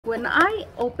when I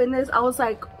opened this, I was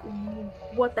like,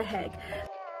 what the heck?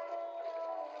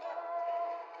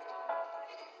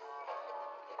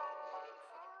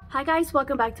 Hi guys,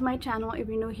 welcome back to my channel. If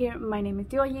you're new here, my name is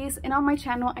Dioyes, and on my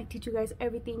channel I teach you guys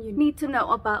everything you need to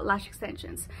know about lash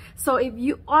extensions. So if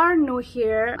you are new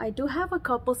here, I do have a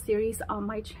couple series on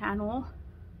my channel.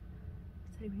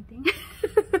 Is that everything?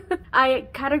 I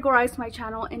categorize my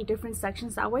channel in different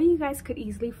sections, that way you guys could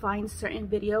easily find certain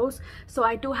videos. So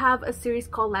I do have a series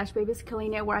called Lash Babies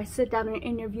Killing It, where I sit down and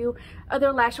interview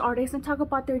other lash artists and talk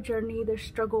about their journey, their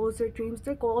struggles, their dreams,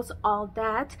 their goals, all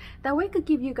that. That way I could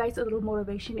give you guys a little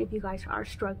motivation if you guys are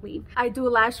struggling. I do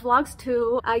lash vlogs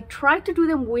too. I try to do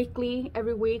them weekly,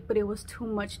 every week, but it was too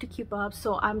much to keep up,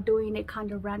 so I'm doing it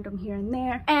kind of random here and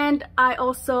there. And I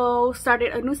also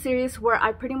started a new series where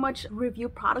I pretty much review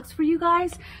products for you guys.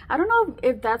 I don't know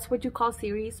if that's what you call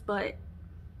series, but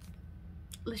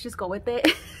let's just go with it.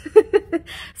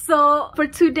 So for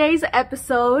today's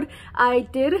episode, I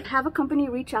did have a company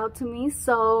reach out to me,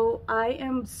 so I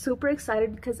am super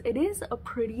excited because it is a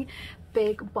pretty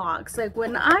big box. Like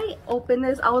when I opened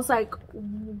this, I was like,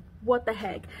 what the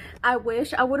heck? I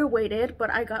wish I would have waited, but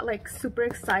I got like super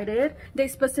excited. They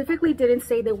specifically didn't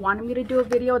say they wanted me to do a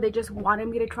video, they just wanted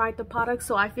me to try the product,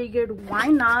 so I figured why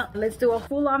not, let's do a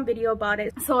full-on video about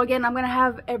it. So again, I'm gonna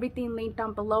have everything linked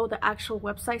down below, the actual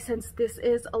website. Since this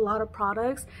is a lot of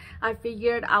products, I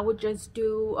figured I would just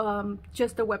do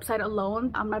just the website alone.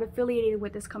 I'm not affiliated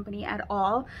with this company at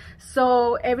all,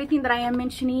 so everything that I am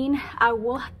mentioning, I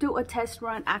will do a test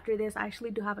run after this. I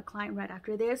actually do have a client right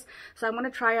after this, so I'm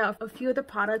gonna try out a few of the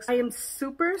products. I am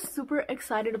super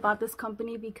excited about this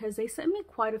company because they sent me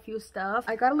quite a few stuff.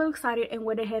 I got a little excited and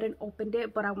went ahead and opened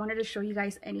it, but I wanted to show you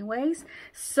guys anyways.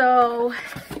 So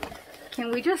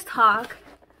can we just talk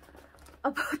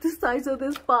about the size of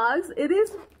this box? It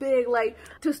is big. Like,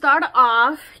 to start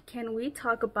off, can we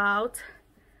talk about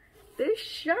this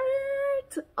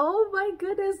shirt? Oh my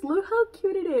goodness, look how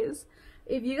cute it is.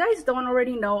 If you guys don't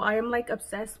already know, I am like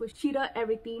obsessed with cheetah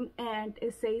everything, and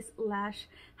it says lash,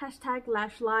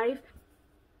 #LashLife.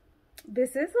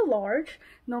 This is a large.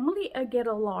 Normally I get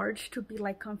a large to be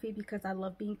like comfy because I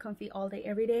love being comfy all day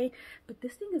every day, but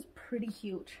this thing is pretty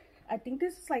huge. I think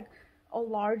this is like a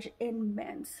large in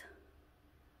men's.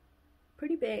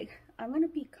 Pretty big. I'm gonna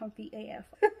be comfy AF.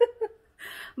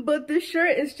 But this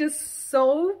shirt is just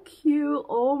so cute.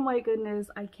 Oh my goodness,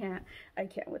 I can't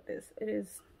with this. It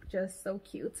is just so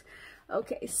cute.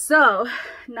 Okay, so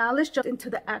now let's jump into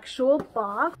the actual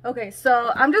box. Okay,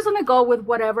 so I'm just gonna go with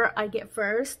whatever I get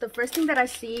first. The first thing that I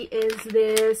see is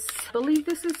this, I believe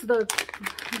this is the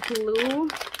glue.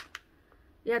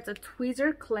 Yeah, it's a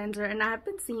tweezer cleanser, and I've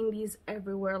been seeing these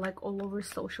everywhere, like all over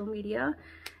social media.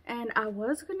 And I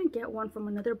was gonna get one from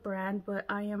another brand, but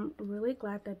I am really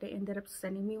glad that they ended up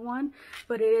sending me one.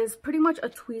 But it is pretty much a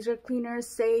tweezer cleaner.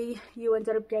 Say you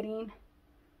ended up getting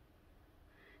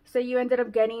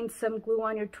some glue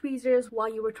on your tweezers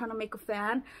while you were trying to make a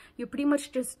fan. You pretty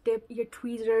much just dip your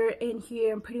tweezer in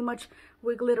here and pretty much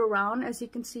wiggle it around. As you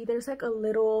can see, there's like a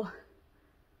little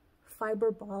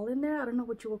fiber ball in there. I don't know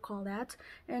what you would call that.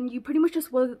 And you pretty much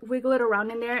just wiggle it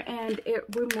around in there, and it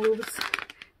removes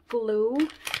glue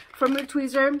from your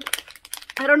tweezer.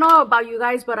 I don't know about you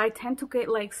guys, but I tend to get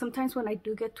like, sometimes when I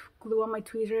do get glue on my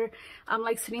tweezer, I'm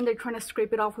like sitting there trying to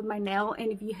scrape it off with my nail,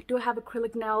 and if you do have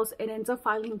acrylic nails, it ends up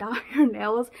filing down your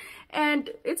nails and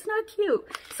it's not cute.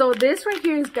 So this right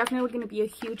here is definitely going to be a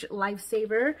huge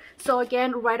lifesaver. So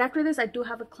again, right after this, I do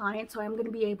have a client, so I'm going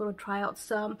to be able to try out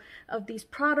some of these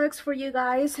products for you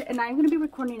guys, and I'm going to be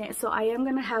recording it, so I am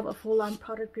going to have a full-on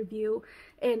product review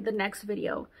in the next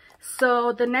video.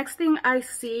 So the next thing I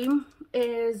see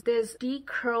is this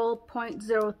D-Curl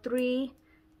 0.03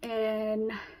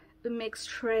 in the mixed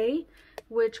tray,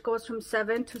 which goes from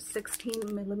 7 to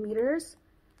 16 millimeters.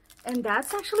 And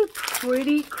that's actually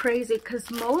pretty crazy because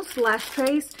most lash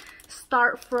trays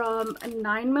start from a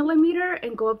 9 millimeter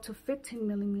and go up to 15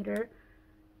 millimeter.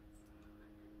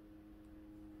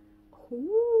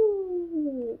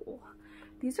 Ooh,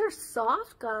 these are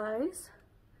soft, guys.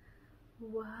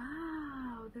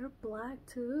 Wow, they're black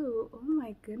too. Oh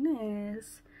my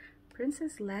goodness.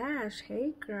 Princess Lash,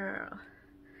 hey girl.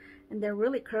 And they're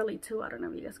really curly too. I don't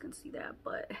know if you guys can see that,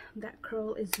 but that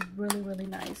curl is really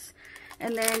nice.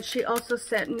 And then she also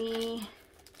sent me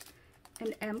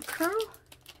an M curl.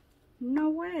 No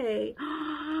way.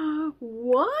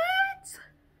 What?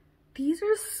 These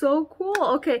are so cool.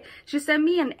 Okay, she sent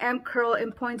me an M curl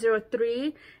in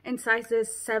 0.03 in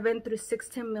sizes 7 through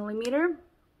 16 millimeter.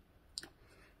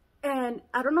 And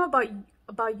I don't know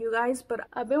about you guys, but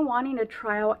I've been wanting to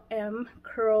try out M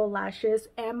curl lashes,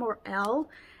 M or L,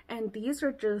 and these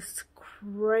are just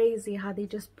crazy how they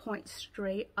just point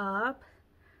straight up.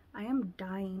 I am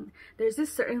dying. There's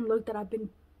this certain look that I've been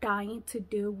dying to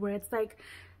do where it's like,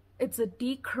 it's a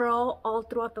D curl all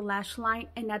throughout the lash line,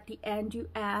 and at the end you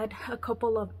add a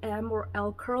couple of M or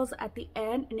L curls at the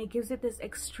end, and it gives it this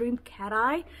extreme cat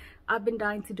eye. I've been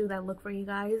dying to do that look for you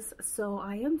guys, so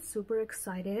I am super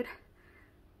excited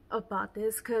about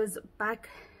this because back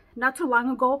not too long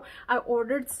ago I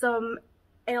ordered some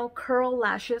L curl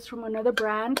lashes from another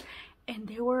brand and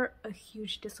they were a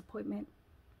huge disappointment.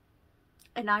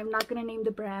 And I'm not gonna name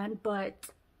the brand, but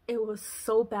it was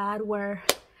so bad where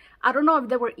I don't know if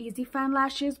they were easy fan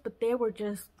lashes, but they were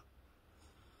just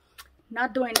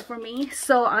not doing it for me.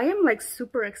 So I am like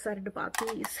super excited about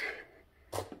these.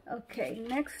 Okay,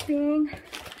 next thing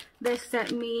they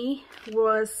sent me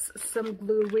was some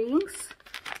glue rings.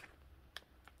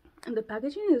 And the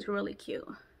packaging is really cute.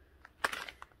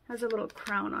 Has a little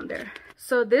crown on there.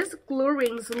 So these glue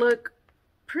rings look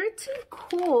pretty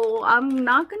cool. I'm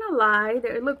not gonna lie,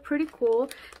 they look pretty cool.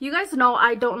 You guys know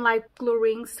I don't like glue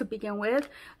rings to begin with,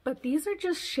 but these are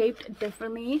just shaped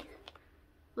differently.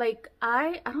 Like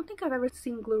I don't think I've ever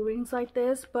seen glue rings like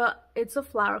this, but it's a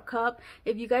flower cup.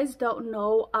 If you guys don't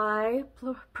know, I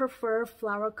prefer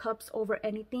flower cups over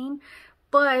anything,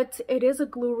 but it is a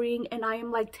glue ring and I am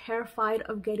like terrified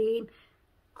of getting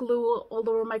glue all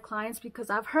over my clients because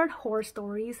I've heard horror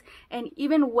stories, and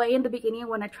even way in the beginning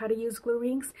when I try to use glue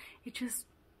rings,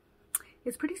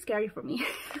 it's pretty scary for me.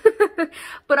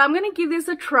 But I'm gonna give this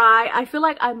a try. I feel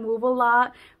like I move a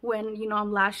lot when, you know,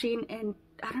 I'm lashing, and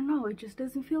I don't know, it just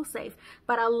doesn't feel safe.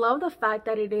 But I love the fact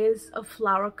that it is a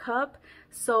flower cup,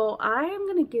 so I am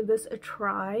gonna give this a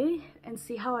try and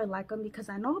see how I like them, because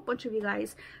I know a bunch of you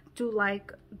guys do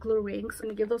like glue rings. I'm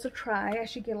gonna give those a try. I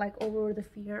should get like over the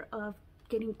fear of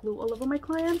getting glue all over my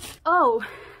clients. Oh,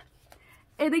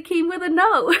 and it came with a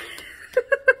note.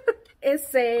 It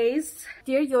says,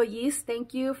 "Dear Yoyis,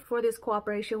 thank you for this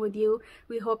cooperation with you.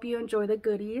 We hope you enjoy the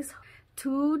goodies.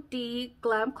 2D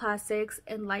Glam Classics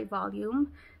in light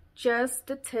volume. Just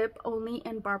the tip only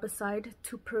in barbicide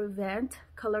to prevent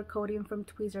color coding from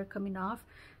tweezer coming off.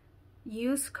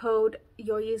 Use code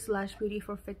Yoyis/Beauty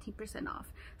for 15%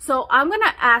 off." So I'm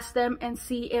gonna ask them and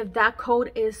see if that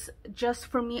code is just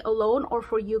for me alone or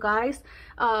for you guys,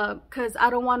 because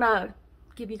I don't want to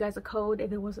give you guys a code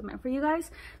if it wasn't meant for you guys.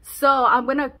 So I'm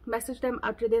gonna message them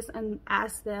after this and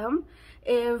ask them.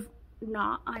 If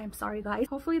not, I am sorry guys.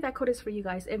 Hopefully that code is for you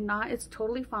guys. If not, it's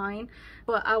totally fine,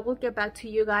 but I will get back to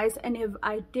you guys. And if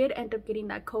I did end up getting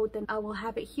that code, then I will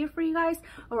have it here for you guys,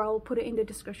 or I will put it in the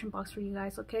description box for you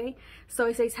guys. Okay, so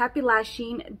it says, "Happy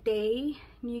lashing day,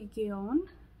 Nugyeon."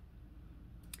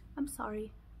 I'm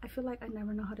sorry, I feel like I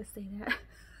never know how to say that.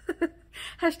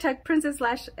 Hashtag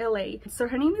Princess/LA. So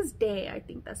her name is Day. I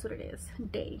think that's what it is.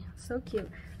 Day. So cute.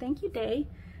 Thank you, Day.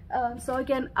 So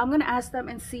again, I'm gonna ask them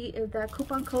and see if that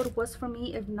coupon code was for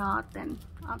me. If not, then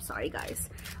I'm sorry guys.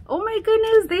 Oh my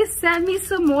goodness, they sent me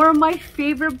some more of my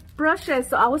favorite brushes.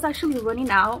 So I was actually running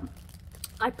out.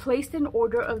 I placed an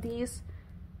order of these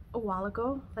a while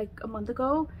ago, like a month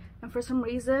ago, and for some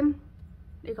reason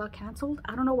it got canceled.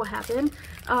 I don't know what happened.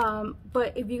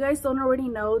 But if you guys don't already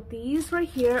know, these right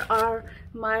here are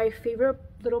my favorite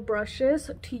little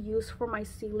brushes to use for my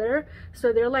sealer.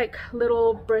 So they're like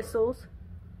little bristles.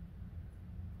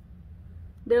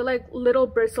 They're like little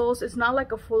bristles. It's not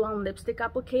like a full-on lipstick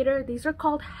applicator. These are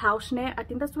called house knit. I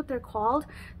think that's what they're called.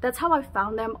 That's how I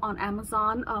found them on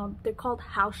Amazon. They're called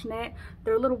house knit.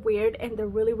 They're a little weird and they're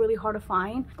really hard to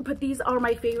find. But these are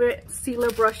my favorite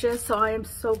sealer brushes, so I am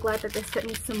so glad that they sent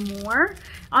me some more.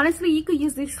 Honestly, you could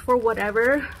use these for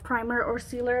whatever, primer or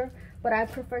sealer, but I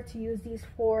prefer to use these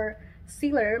for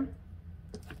sealer.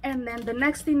 And then the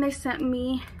next thing they sent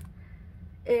me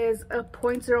is a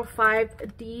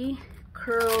 0.05D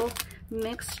curl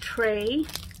mix tray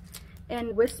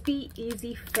and wispy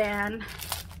easy fan.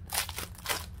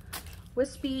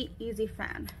 Wispy easy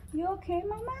fan. You okay,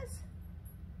 mamas?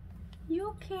 You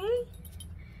okay?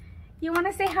 You want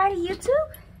to say hi to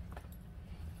YouTube?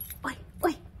 Wait.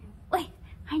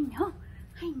 I know.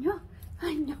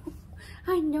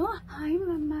 Hi,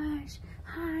 mamas.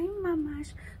 Hi,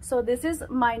 mamas. So this is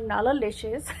my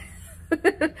Nala-licious.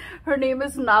 Her name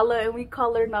is Nala and we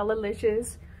call her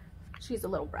Nala-licious. She's a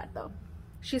little brat though.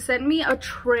 She sent me a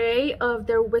tray of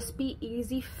their wispy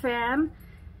easy fan,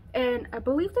 and I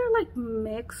believe they're like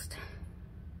mixed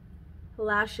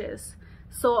lashes.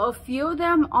 So a few of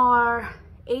them are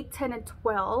 8, 10, and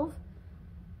 12,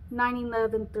 9,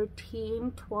 11,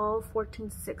 13, 12, 14,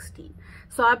 16.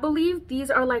 So I believe these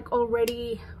are like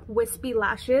already wispy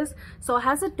lashes. So it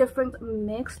has a different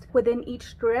mix within each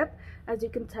strip, as you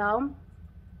can tell.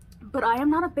 but I am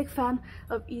not a big fan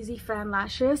of easy fan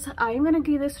lashes. I am gonna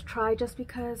give this a try just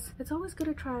because it's always good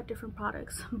to try out different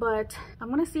products, but I'm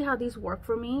gonna see how these work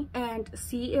for me and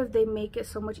see if they make it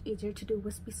so much easier to do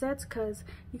wispy sets, because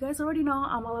you guys already know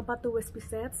I'm all about the wispy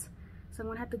sets. So I'm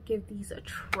gonna have to give these a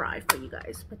try for you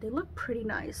guys, but they look pretty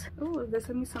nice. Oh, they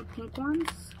sent me some pink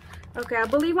ones. Okay, I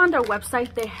believe on their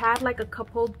website they had like a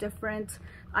couple different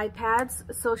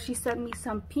iPads, so she sent me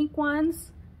some pink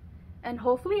ones, and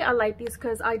hopefully I like these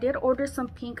because I did order some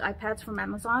pink iPads from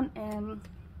Amazon, and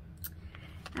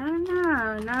I don't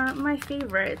know, not my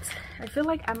favorite. I feel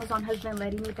like Amazon has been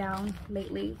letting me down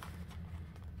lately.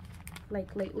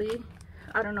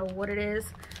 I don't know what it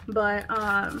is, but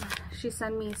she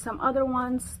sent me some other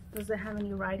ones. Doesn't have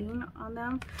any writing on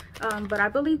them, but I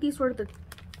believe these were the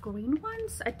green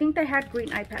ones. I think they had green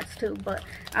iPads too, but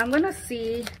I'm gonna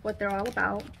see what they're all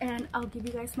about and I'll give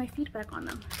you guys my feedback on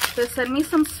them. They sent me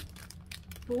some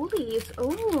spoolies.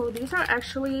 Oh, these are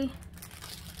actually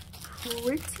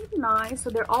pretty nice. So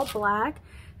they're all black,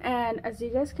 and as you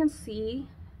guys can see,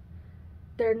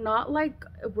 they're not like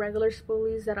regular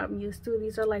spoolies that I'm used to.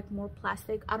 These are like more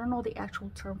plastic. I don't know the actual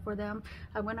term for them.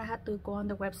 I'm gonna have to go on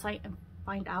the website and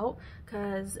find out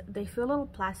because they feel a little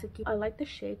plasticky. I like the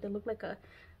shape. They look like a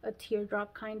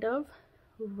teardrop kind of.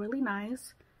 Really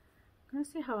nice. I'm gonna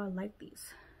see how I like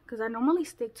these because I normally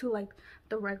stick to like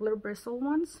the regular bristle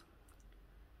ones.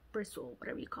 Bristle,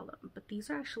 whatever you call them. But these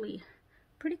are actually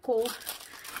pretty cool.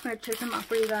 I'm gonna check them out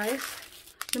for you guys.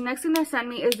 The next thing they sent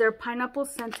me is their pineapple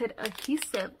scented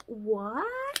adhesive.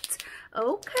 What?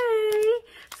 Okay.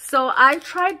 So I've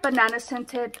tried banana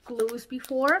scented glues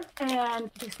before and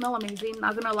they smell amazing,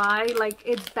 not gonna lie. Like,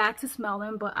 it's bad to smell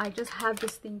them, but I just have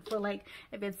this thing for like,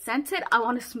 if it's scented, I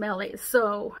want to smell it.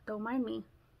 So don't mind me.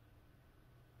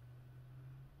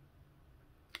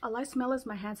 All I smell is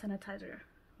my hand sanitizer.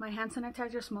 My hand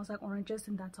sanitizer smells like oranges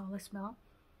and that's all I smell.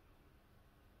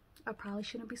 I probably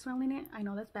shouldn't be smelling it. I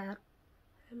know that's bad.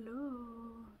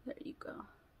 Hello, there you go.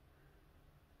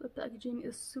 The packaging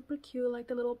is super cute, like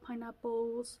the little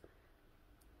pineapples.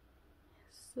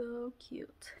 So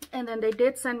cute. And then they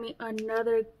did send me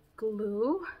another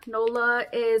glue. Nola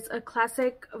is a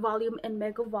classic volume and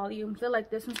mega volume. I feel like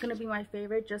this one's gonna be my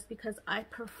favorite just because I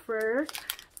prefer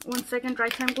 1 second dry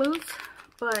time glues,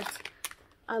 but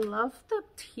I love the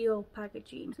teal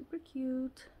packaging. Super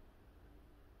cute.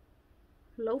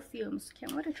 Low fumes.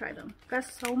 Can't wait to try them. Got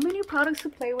so many products to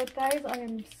play with, guys. I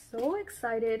am so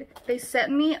excited. They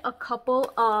sent me a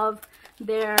couple of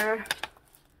their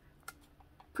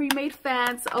pre-made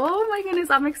fans. Oh my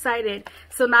goodness, I'm excited.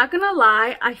 So not gonna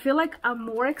lie, I feel like I'm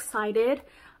more excited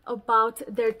about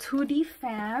their 2D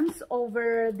fans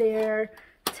over their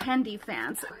 10D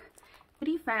fans.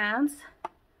 2D fans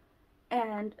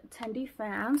and 10D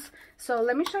fans. So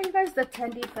let me show you guys the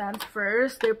 10D fans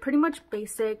first. They're pretty much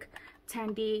basic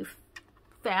 10D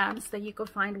fans that you could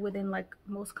find within like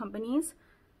most companies,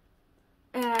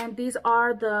 and these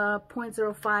are the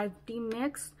 0.05D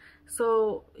mix.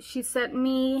 So she sent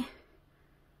me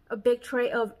a big tray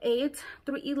of 8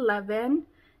 through 11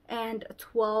 and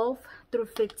 12 through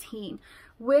 15,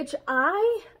 which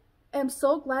I am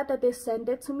so glad that they send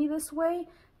it to me this way,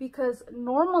 because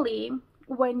normally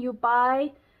when you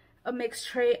buy a mixed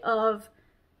tray of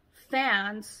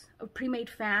fans, of pre-made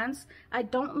fans, I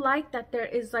don't like that there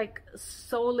is like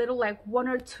so little, like 1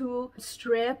 or 2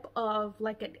 strip of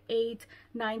like an 8,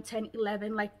 9, 10,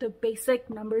 11, like the basic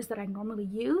numbers that I normally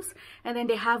use, and then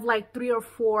they have like 3 or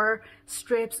 4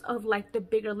 strips of like the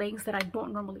bigger lengths that I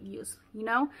don't normally use, you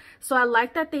know. So I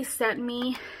like that they sent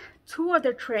me 2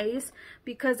 other trays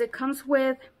because it comes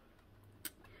with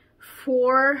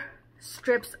 4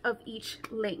 strips of each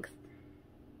length.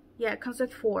 Yeah, it comes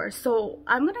with 4. So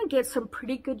I'm gonna get some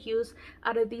pretty good use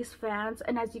out of these fans,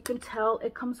 and as you can tell,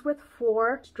 it comes with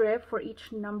 4 strips for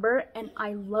each number, and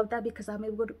I love that because I'm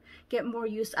able to get more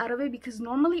use out of it, because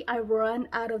normally I run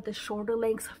out of the shorter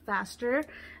lengths faster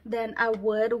than I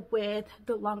would with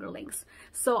the longer lengths.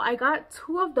 So I got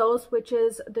 2 of those, which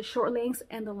is the short lengths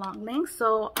and the long lengths.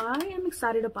 So I am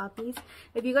excited about these.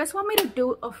 If you guys want me to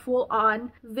do a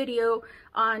full-on video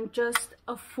on just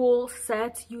a full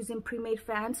set using pre-made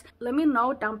fans, let me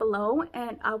know down below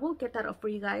and I will get that up for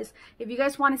you guys. If you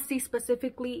guys want to see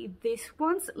specifically these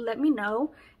ones, let me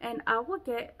know and I will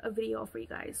get a video for you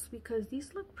guys, because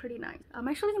these look pretty nice. I'm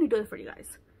actually going to do it for you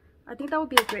guys. I think that would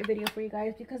be a great video for you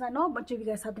guys, because I know a bunch of you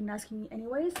guys have been asking me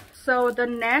anyways. So the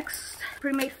next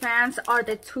pre-made fans are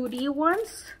the 2D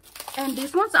ones, and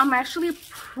these ones I'm actually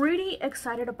pretty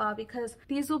excited about because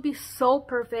these will be so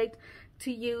perfect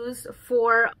to use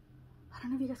for, I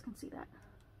don't know if you guys can see that,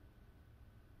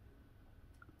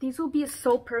 These will be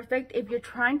so perfect if you're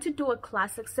trying to do a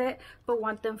classic set but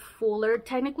want them fuller.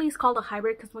 Technically, it's called a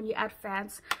hybrid because when you add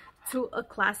fans to a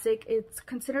classic, it's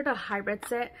considered a hybrid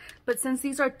set. But since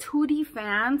these are 2D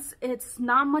fans, it's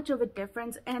not much of a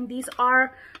difference. And these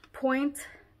are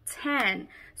 0.10.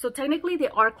 So technically, they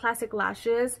are classic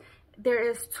lashes. There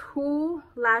is two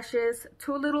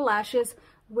little lashes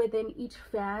within each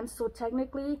fan. So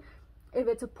technically, if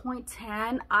it's a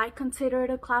 0.10, I consider it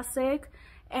a classic.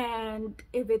 And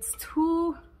if it's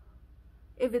two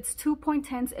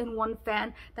 0.10s in one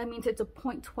fan, that means it's a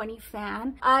 0.20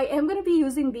 fan. I am going to be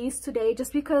using these today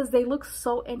just because they look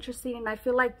so interesting, and I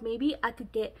feel like maybe I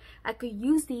could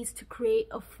use these to create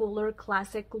a fuller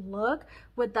classic look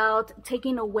without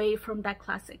taking away from that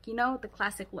classic, you know, the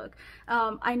classic look.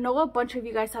 I know a bunch of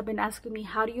you guys have been asking me,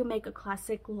 how do you make a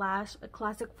classic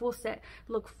full set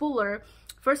look fuller?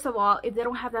 First of all, if they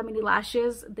don't have that many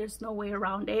lashes, there's no way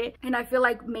around it. And I feel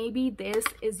like maybe this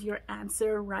is your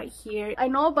answer right here. I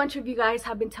know a bunch of you guys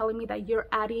have been telling me that you're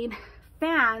adding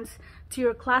fans to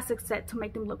your classic set to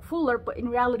make them look fuller, but in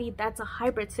reality, that's a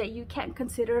hybrid set. You can't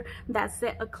consider that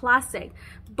set a classic,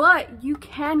 but you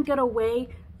can get away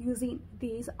using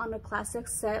these on a classic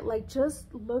set. Like,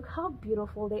 just look how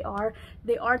beautiful they are.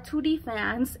 They are 2D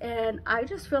fans, and I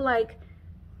just feel like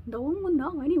no one will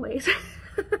know anyways.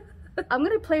 I'm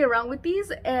gonna play around with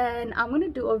these and I'm gonna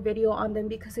do a video on them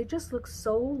because they just look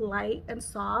so light and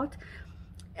soft,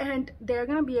 and they're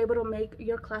gonna be able to make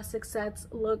your classic sets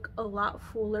look a lot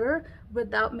fuller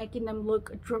without making them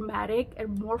look dramatic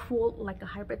and more full like a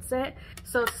hybrid set.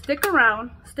 So stick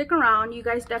around. You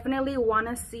guys definitely want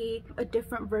to see a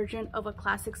different version of a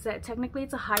classic set. Technically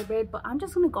it's a hybrid, but I'm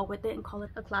just gonna go with it and call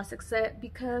it a classic set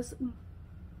because,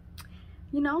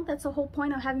 you know, that's the whole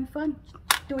point of having fun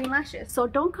doing lashes. So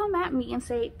don't come at me and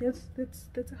say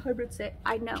that's a hybrid set.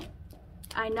 I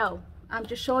know. I'm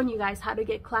just showing you guys how to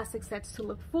get classic sets to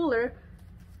look fuller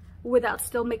without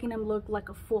still making them look like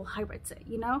a full hybrid set,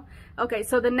 you know? Okay,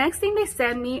 so the next thing they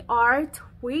sent me are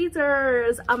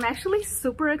tweezers. I'm actually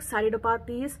super excited about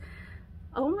these.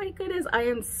 Oh my goodness, I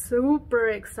am super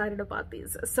excited about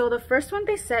these. So the first one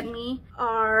they sent me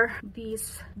are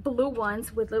these blue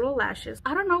ones with little lashes.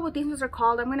 I don't know what these ones are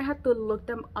called. I'm gonna have to look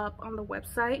them up on the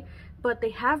website, but they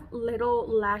have little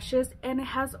lashes and it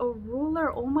has a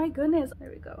ruler. Oh my goodness, there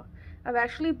we go. I've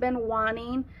actually been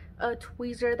wanting a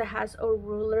tweezer that has a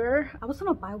ruler. I was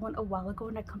gonna buy one a while ago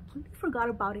and I completely forgot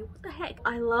about it. What the heck?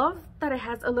 I love that it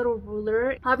has a little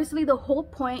ruler. Obviously, the whole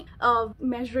point of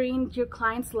measuring your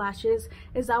client's lashes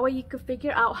is that way you can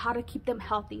figure out how to keep them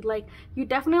healthy. Like, you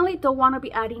definitely don't want to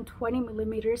be adding 20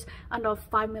 millimeters on a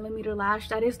 5mm lash.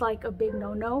 That is like a big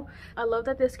no-no. I love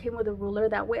that this came with a ruler.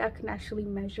 That way I can actually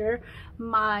measure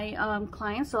my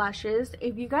client's lashes.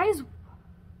 If you guys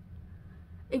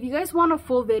want a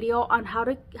full video on how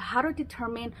to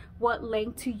determine what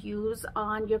length to use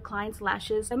on your client's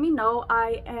lashes, let me know.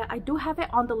 I do have it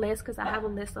on the list because I have a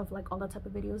list of like all the type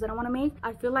of videos that I want to make.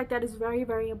 I feel like that is very,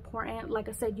 very important. Like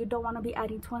I said, you don't want to be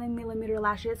adding 20mm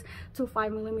lashes to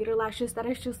 5mm lashes. That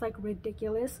is just like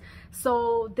ridiculous.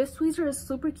 So this tweezer is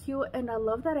super cute and I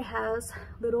love that it has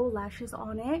little lashes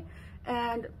on it.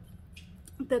 And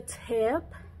the tip,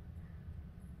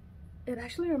 it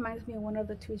actually reminds me of one of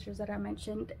the tweezers that I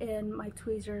mentioned in my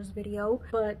tweezers video,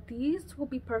 but these will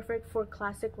be perfect for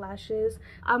classic lashes.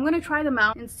 I'm gonna try them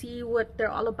out and see what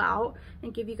they're all about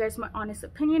and give you guys my honest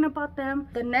opinion about them.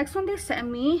 The next one they sent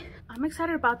me, I'm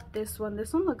excited about this one.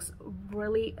 This one looks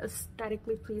really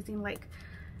aesthetically pleasing. Like,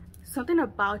 something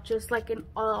about just like an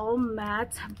all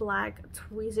matte black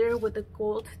tweezer with a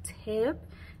gold tip.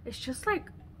 It's just like,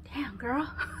 damn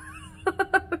girl.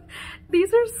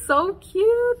 These are so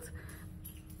cute.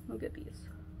 Look at these.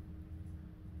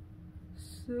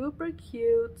 Super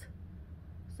cute.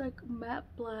 It's like matte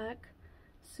black,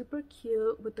 super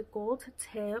cute with the gold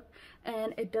tip,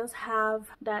 and it does have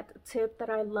that tip that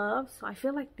I love. So I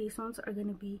feel like these ones are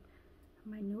gonna be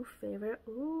my new favorite.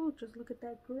 Oh, just look at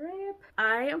that grip.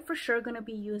 I am for sure gonna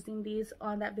be using these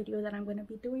on that video that I'm gonna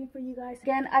be doing for you guys.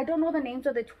 Again, I don't know the names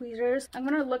of the tweezers. I'm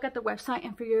gonna look at the website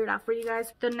and figure it out for you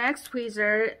guys. The next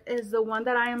tweezer is the one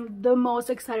that I am the most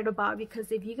excited about,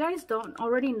 because if you guys don't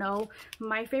already know,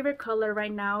 my favorite color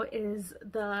right now is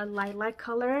the lilac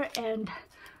color, and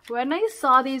when I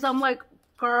saw these, I'm like,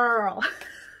 girl,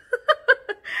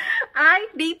 I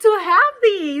need to have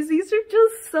these. These are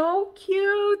just so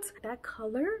cute. That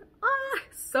color,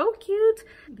 so cute.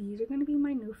 These are gonna be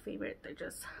my new favorite. They're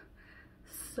just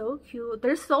so cute.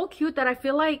 They're so cute that I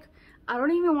feel like I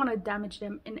don't even want to damage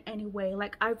them in any way.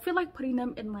 Like, I feel like putting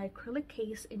them in my acrylic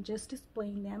case and just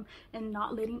displaying them and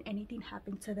not letting anything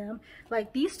happen to them.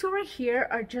 Like, these two right here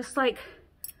are just like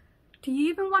Do you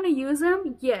even want to use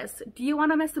them? Yes. Do you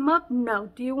want to mess them up? No.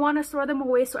 Do you want to store them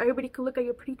away so everybody can look at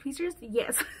your pretty tweezers?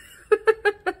 Yes.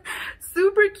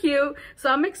 Super cute. So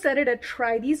I'm excited to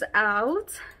try these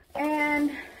out.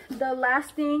 And the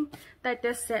last thing that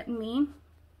they sent me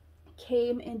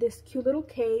came in this cute little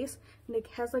case, and it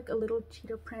has like a little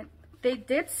cheetah print. They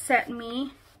did send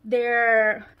me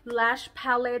their lash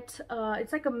palette.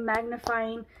 It's like a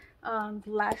magnifying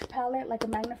lash palette, like a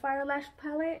magnifier lash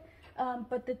palette.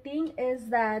 But the thing is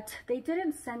that they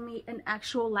didn't send me an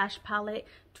actual lash palette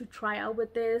to try out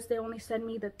with this. They only sent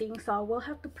me the thing, so I will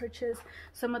have to purchase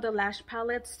some of the lash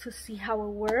palettes to see how it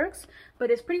works. But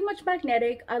it's pretty much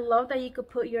magnetic. I love that you could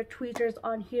put your tweezers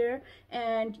on here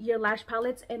and your lash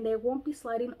palettes and they won't be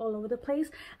sliding all over the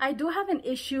place. I do have an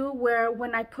issue where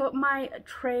when I put my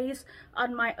trays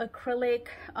on my acrylic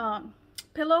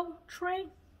pillow tray,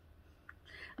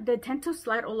 they tend to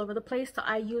slide all over the place, so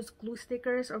I use glue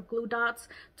stickers or glue dots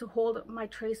to hold my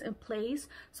trays in place.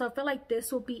 So I feel like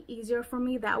this will be easier for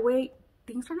me, that way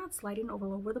things are not sliding all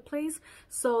over the place.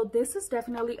 So this is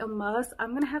definitely a must.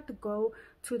 I'm gonna have to go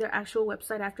to their actual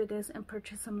website after this and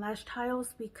purchase some lash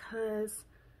tiles because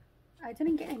I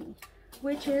didn't get any,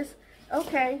 which is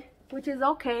okay.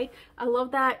 I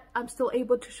love that I'm still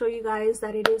able to show you guys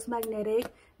that it is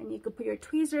magnetic and you can put your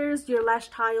tweezers, your lash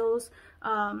tiles.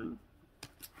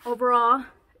 Overall,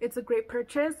 it's a great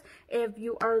purchase if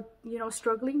you are, you know,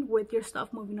 struggling with your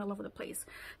stuff moving all over the place.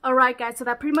 All right, guys, so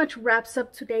that pretty much wraps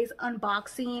up today's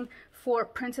unboxing for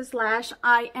Princess Lash.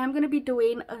 I am going to be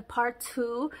doing a part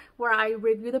 2 where I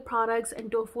review the products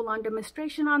and do a full-on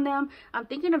demonstration on them. I'm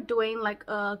thinking of doing like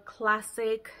a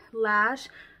classic lash,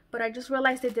 but I just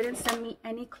realized they didn't send me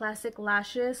any classic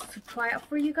lashes to try out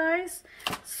for you guys.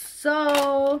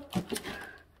 So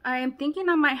I am thinking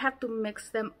I might have to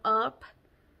mix them up.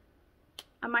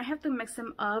 I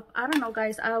don't know,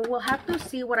 guys. I will have to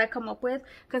see what I come up with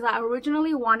because I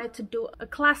originally wanted to do a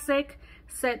classic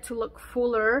set to look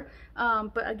fuller,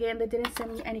 but again, they didn't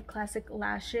send me any classic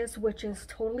lashes, which is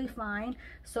totally fine.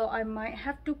 So I might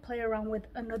have to play around with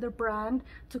another brand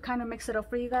to kind of mix it up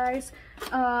for you guys.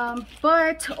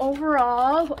 But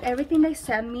overall, everything they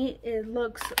sent me, it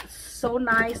looks so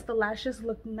nice. The lashes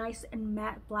look nice and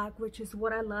matte black, which is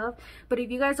what I love. But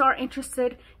if you guys are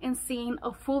interested in seeing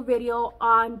a full video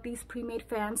on these pre-made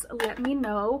fans, let me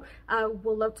know. I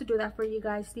would love to do that for you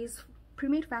guys. These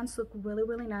pre-made fans look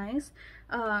really nice.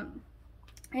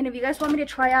 And if you guys want me to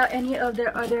try out any of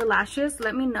their other lashes,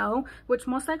 let me know, which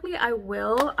most likely I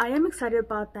will. I am excited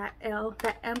about that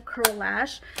M curl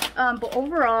lash. But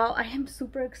overall, I am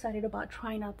super excited about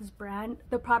trying out this brand.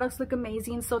 The products look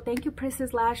amazing. So thank you,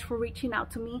 Princess Lash, for reaching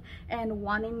out to me and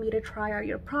wanting me to try out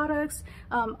your products.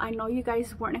 I know you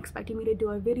guys weren't expecting me to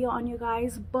do a video on you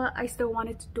guys, but I still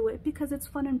wanted to do it because it's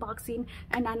fun unboxing,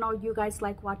 and I know you guys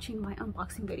like watching my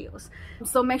unboxing videos.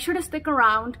 So make sure to stick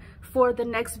around for the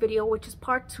next video, which is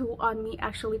part 2 on me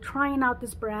actually trying out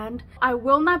this brand. I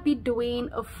will not be doing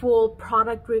a full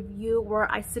product review where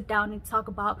I sit down and talk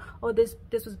about, oh, this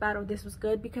was bad or this was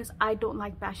good, because I don't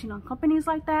like bashing on companies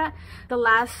like that. The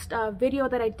last video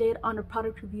that I did on a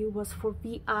product review was for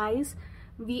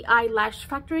VI Lash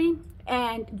Factory,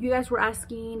 and you guys were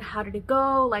asking how did it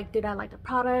go, like did I like the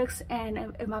products, and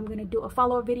if I'm gonna do a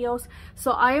follow-up videos.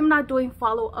 So I am not doing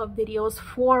follow-up videos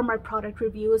for my product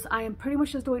reviews. I am pretty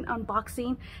much just doing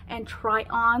unboxing and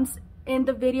try-ons. In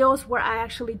the videos where I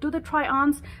actually do the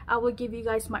try-ons, I will give you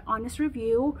guys my honest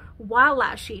review while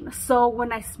lashing. So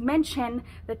when I mention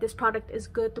that this product is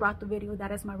good throughout the video,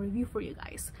 that is my review for you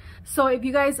guys. So if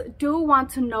you guys do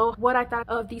want to know what I thought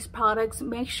of these products,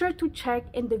 make sure to check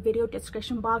in the video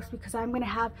description box, because I'm gonna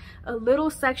have a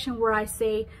little section where I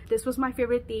say this was my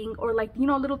favorite thing, or like, you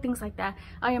know, little things like that.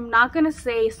 I am not gonna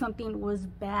say something was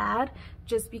bad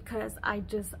just because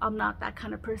I'm not that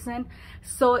kind of person.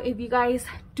 So if you guys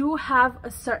do have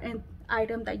a certain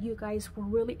item that you guys were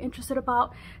really interested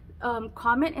about,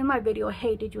 comment in my video,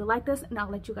 hey, did you like this, and I'll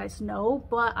let you guys know.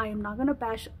 But I am not gonna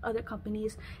bash other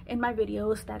companies in my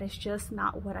videos. That is just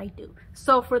not what I do.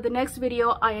 So for the next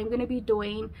video, I am gonna be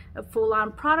doing a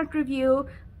full-on product review,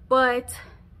 but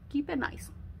keep it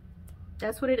nice.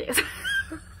 That's what it is.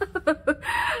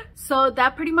 So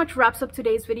that pretty much wraps up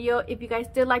today's video. If you guys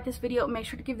did like this video, make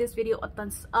sure to give this video a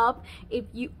thumbs up. If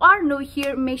you are new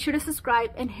here, make sure to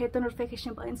subscribe and hit the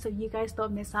notification button so you guys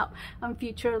don't miss out on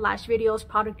future lash videos,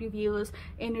 product reviews,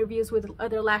 interviews with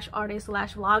other lash artists,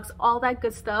 lash vlogs, all that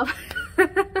good stuff.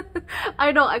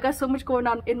 I know I got so much going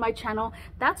on in my channel.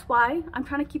 That's why I'm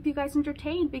trying to keep you guys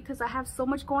entertained, because I have so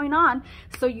much going on.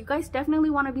 So you guys definitely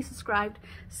want to be subscribed.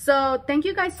 So thank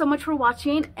you guys so much for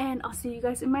watching, and I'll see you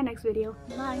guys in my next video.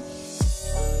 Bye.